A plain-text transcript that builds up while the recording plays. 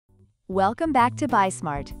Welcome back to Buy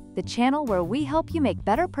Smart, the channel where we help you make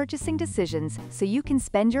better purchasing decisions so you can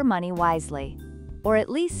spend your money wisely. Or at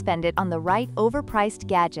least spend it on the right overpriced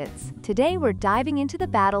gadgets. Today we're diving into the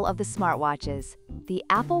battle of the smartwatches, the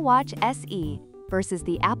Apple Watch SE versus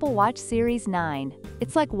the Apple Watch Series 9.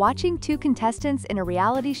 It's like watching two contestants in a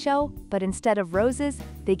reality show, but instead of roses,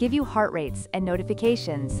 they give you heart rates and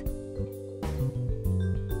notifications.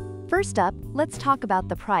 First up, let's talk about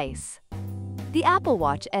the price. The Apple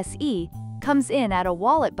Watch SE comes in at a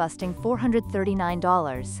wallet-busting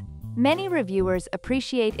 $439. Many reviewers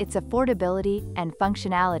appreciate its affordability and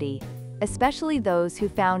functionality, especially those who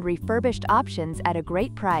found refurbished options at a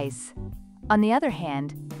great price. On the other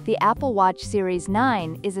hand, the Apple Watch Series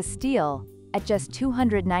 9 is a steal at just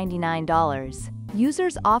 $299.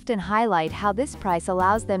 Users often highlight how this price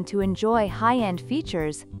allows them to enjoy high-end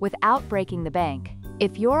features without breaking the bank.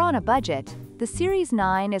 If you're on a budget, the Series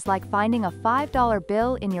 9 is like finding a $5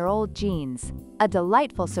 bill in your old jeans. A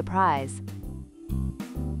delightful surprise.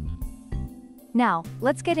 Now,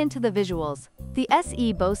 let's get into the visuals. The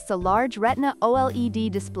SE boasts a large Retina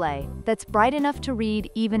OLED display that's bright enough to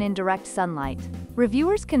read even in direct sunlight.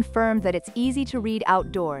 Reviewers confirmed that it's easy to read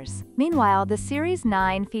outdoors. Meanwhile, the Series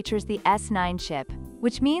 9 features the S9 chip,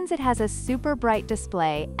 which means it has a super bright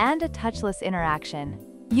display and a touchless interaction.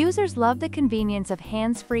 Users love the convenience of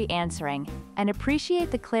hands-free answering and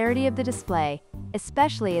appreciate the clarity of the display,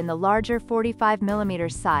 especially in the larger 45mm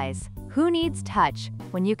size. Who needs touch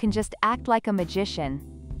when you can just act like a magician?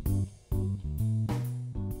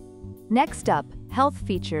 Next up, health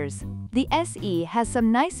features. The SE has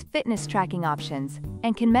some nice fitness tracking options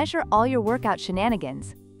and can measure all your workout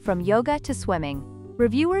shenanigans, from yoga to swimming.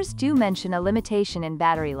 Reviewers do mention a limitation in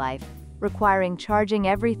battery life, requiring charging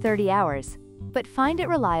every 30 hours, but find it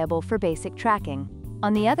reliable for basic tracking.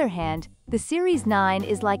 On the other hand, the Series 9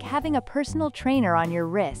 is like having a personal trainer on your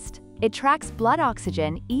wrist. It tracks blood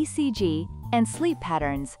oxygen, ECG, and sleep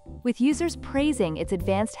patterns, with users praising its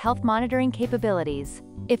advanced health monitoring capabilities.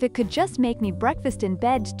 If it could just make me breakfast in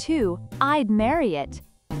bed too, I'd marry it.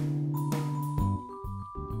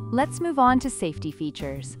 Let's move on to safety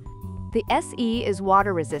features. The SE is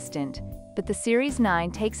water resistant, but the Series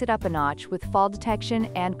 9 takes it up a notch with fall detection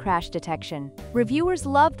and crash detection. Reviewers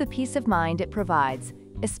love the peace of mind it provides,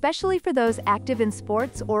 especially for those active in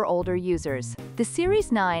sports or older users. The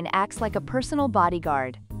Series 9 acts like a personal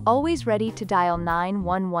bodyguard, always ready to dial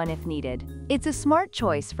 911 if needed. It's a smart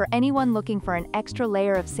choice for anyone looking for an extra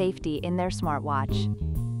layer of safety in their smartwatch.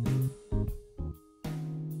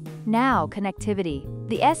 Now, connectivity.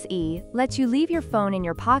 The SE lets you leave your phone in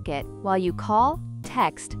your pocket while you call,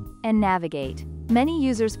 text, and navigate. Many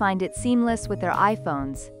users find it seamless with their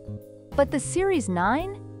iPhones. But the Series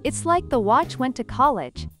 9? It's like the watch went to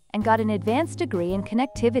college and got an advanced degree in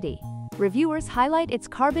connectivity. Reviewers highlight its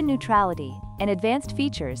carbon neutrality and advanced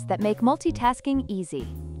features that make multitasking easy.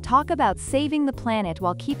 Talk about saving the planet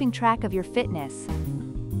while keeping track of your fitness.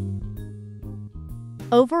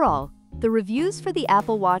 Overall, the reviews for the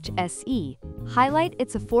Apple Watch SE highlight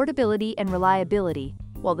its affordability and reliability,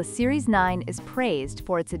 while the Series 9 is praised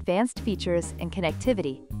for its advanced features and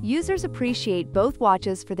connectivity. Users appreciate both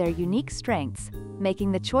watches for their unique strengths,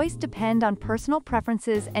 making the choice depend on personal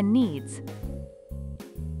preferences and needs.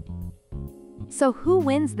 So who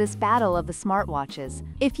wins this battle of the smartwatches?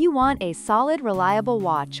 If you want a solid, reliable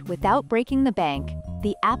watch without breaking the bank,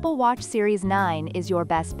 the Apple Watch Series 9 is your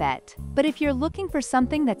best bet. But if you're looking for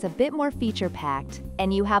something that's a bit more feature-packed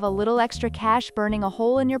and you have a little extra cash burning a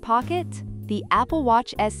hole in your pocket, the Apple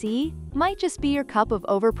Watch SE might just be your cup of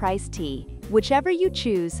overpriced tea. Whichever you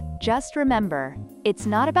choose, just remember, it's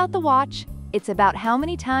not about the watch, it's about how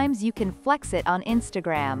many times you can flex it on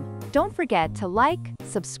Instagram. Don't forget to like,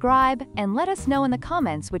 subscribe, and let us know in the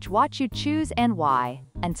comments which watch you choose and why.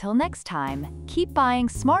 Until next time, keep buying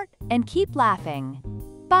smart and keep laughing.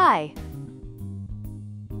 Bye!